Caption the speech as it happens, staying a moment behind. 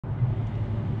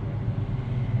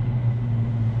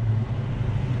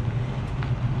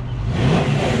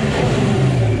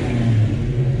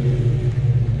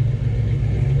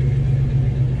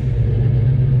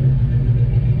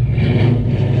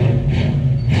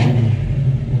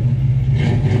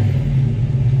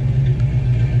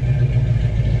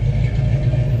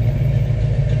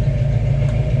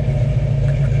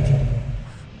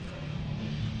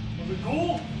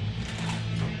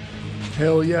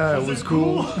Yeah, it was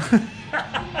cool.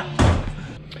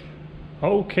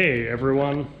 Okay,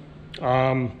 everyone.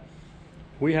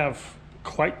 We have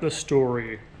quite the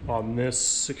story on this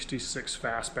 66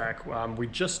 Fastback. We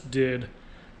just did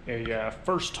a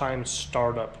first-time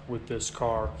startup with this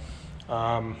car.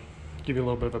 Give you a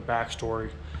little bit of a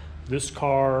backstory. This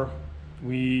car,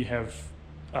 we have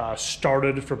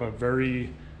started from a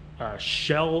very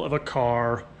shell of a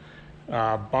car,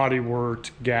 body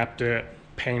worked, gapped it,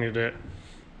 painted it,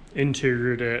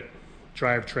 interiored it,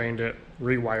 drivetrained it,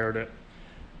 rewired it,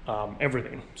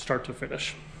 everything, start to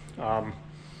finish. I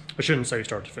shouldn't say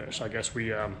start to finish. I guess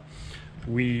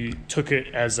we took it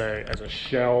as a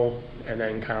shell and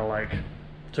then kind of like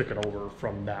took it over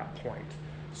from that point.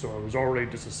 So it was already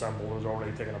disassembled, it was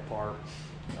already taken apart.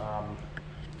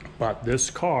 But this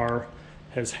car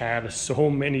has had so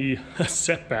many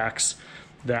setbacks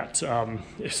that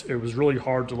it was really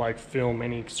hard to like film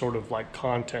any sort of like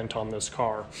content on this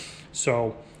car.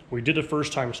 So we did a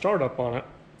first time startup on it,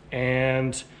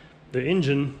 and the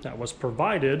engine that was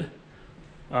provided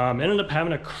ended up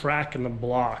having a crack in the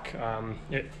block.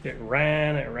 It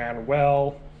ran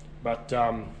well, but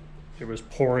it was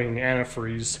pouring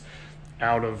antifreeze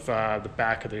out of the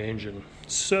back of the engine.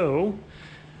 So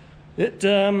it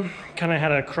kind of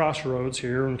had a crossroads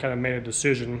here and kind of made a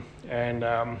decision,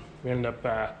 and we ended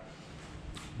up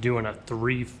doing a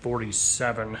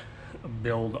 347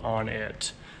 build on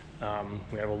it.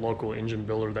 We have a local engine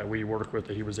builder that we work with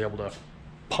that he was able to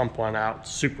pump one out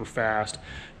super fast,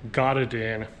 got it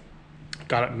in,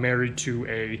 got it married to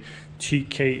a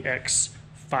TKX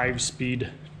 5-speed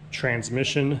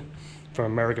transmission from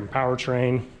American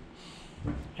Powertrain,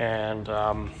 and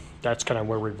that's kind of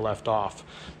where we've left off.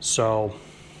 So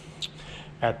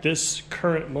at this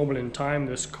current moment in time,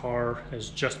 this car has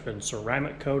just been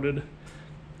ceramic coated.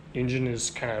 Engine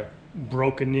is kind of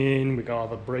broken in, we got all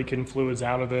the break-in fluids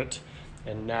out of it,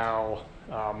 and now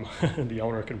the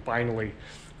owner can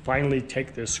finally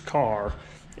take this car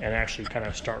and actually kind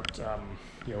of start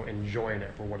enjoying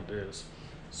it for what it is.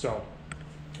 So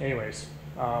anyways,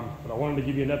 but I wanted to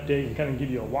give you an update and kind of give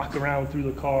you a walk around through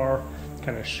the car,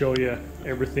 kind of show you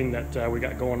everything that we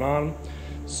got going on.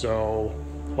 So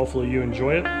hopefully you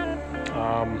enjoy it.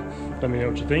 Let me know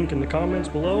what you think in the comments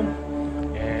below,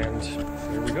 and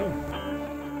here we go.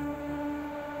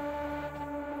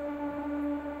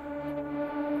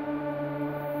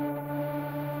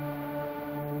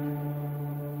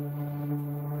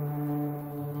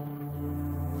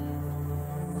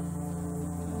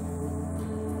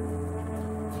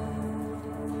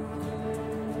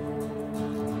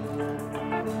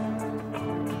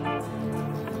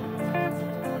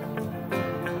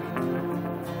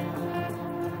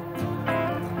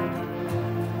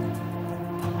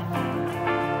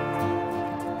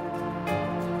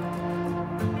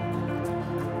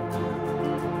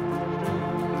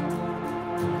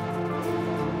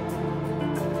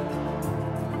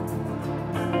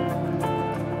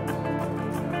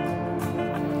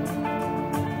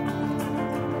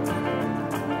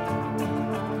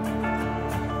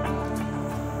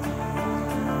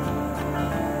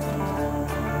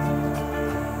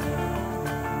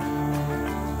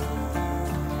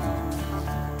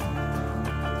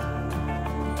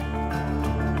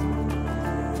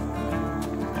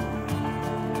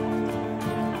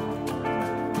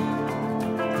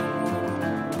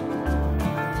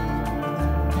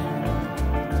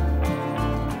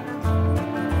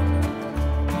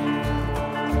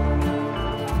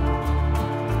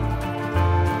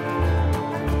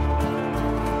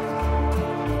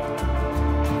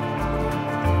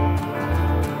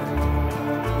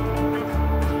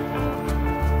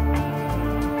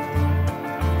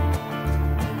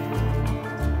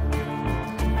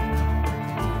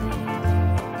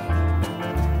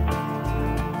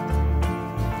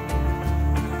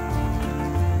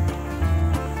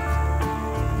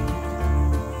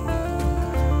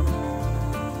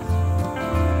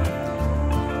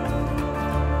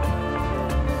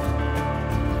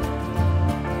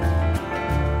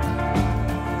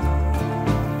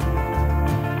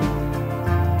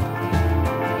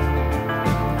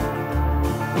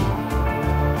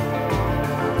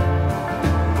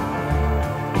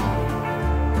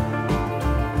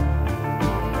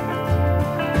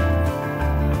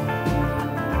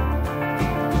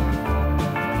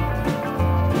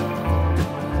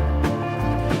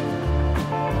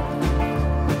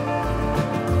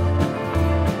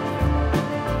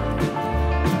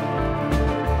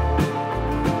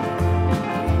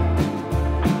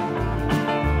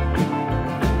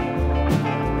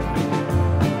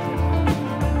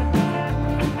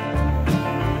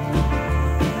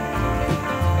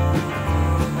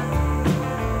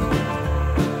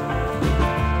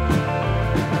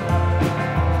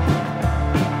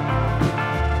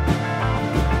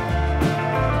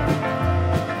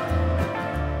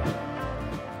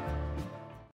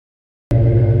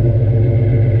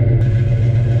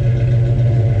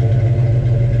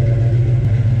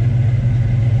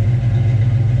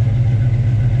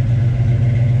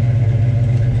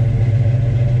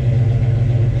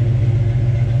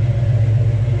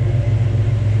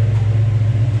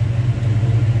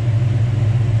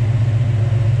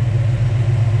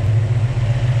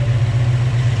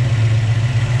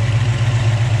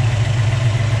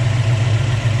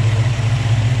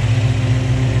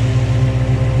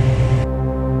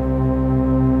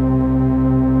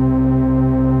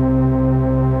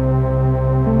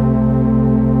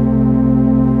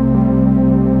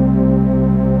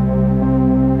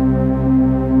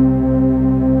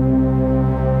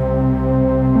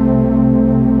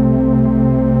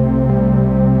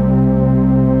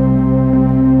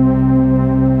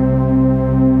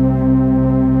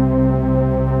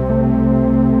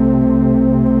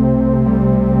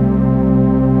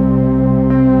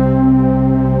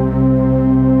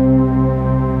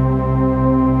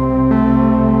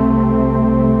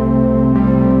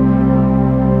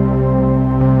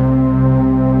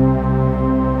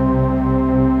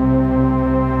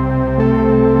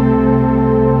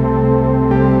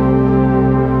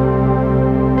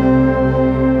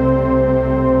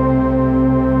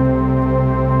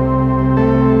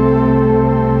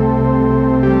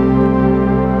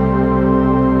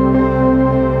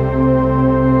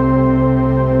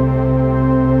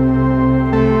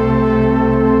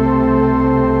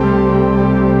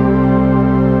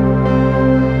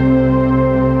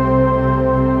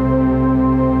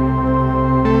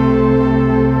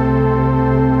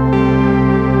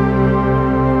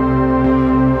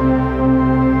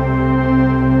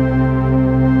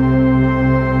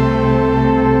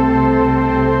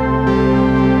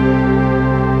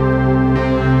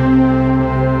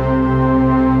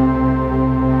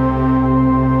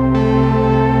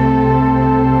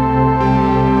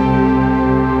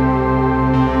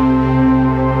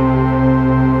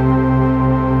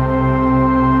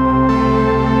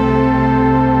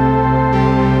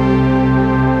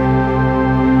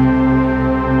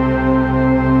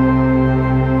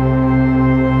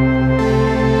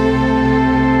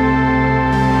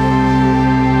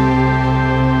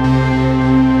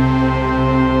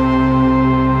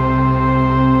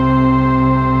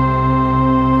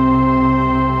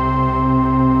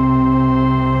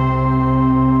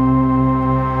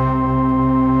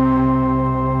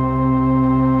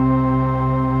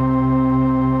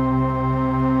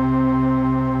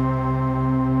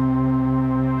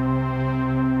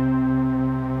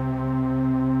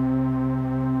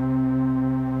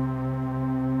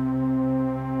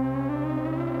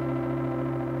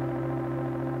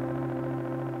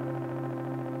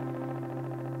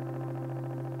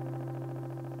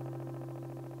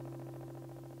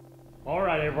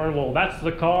 everyone, well, that's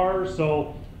the car.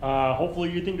 So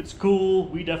hopefully you think it's cool.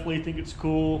 We definitely think it's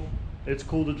cool. It's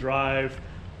cool to drive.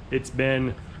 It's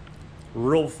been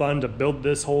real fun to build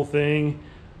this whole thing.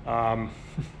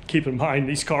 Keep in mind,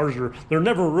 these cars they're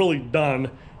never really done.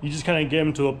 You just kind of get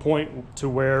them to a point to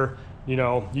where, you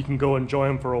know, you can go enjoy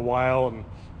them for a while, and,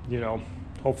 you know,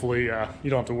 hopefully you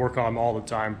don't have to work on them all the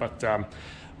time.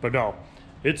 But no,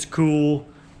 it's cool.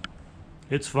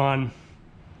 It's fun.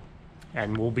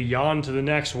 And we'll be on to the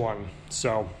next one.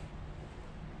 So